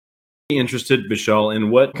Interested, Michelle, in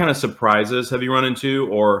what kind of surprises have you run into,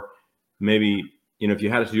 or maybe, if you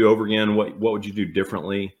had to do over again, what would you do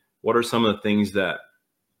differently? What are some of the things that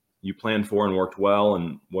you planned for and worked well,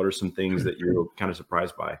 and what are some things that you're kind of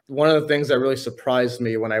surprised by? One of the things that really surprised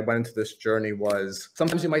me when I went into this journey was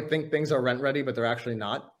sometimes you might think things are rent ready, but they're actually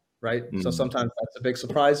not, right? So sometimes that's a big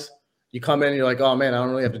surprise. You come in and you're like, oh man, I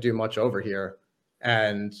don't really have to do much over here.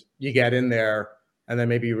 And you get in there and then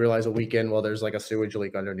maybe you realize a week in, well, there's like a sewage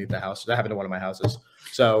leak underneath the house. That happened to one of my houses.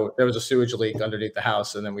 So there was a sewage leak underneath the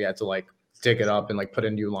house, and then we had to like dig it up and like put a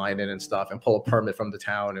new line in and stuff and pull a permit from the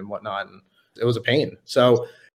town and whatnot. And it was a pain. So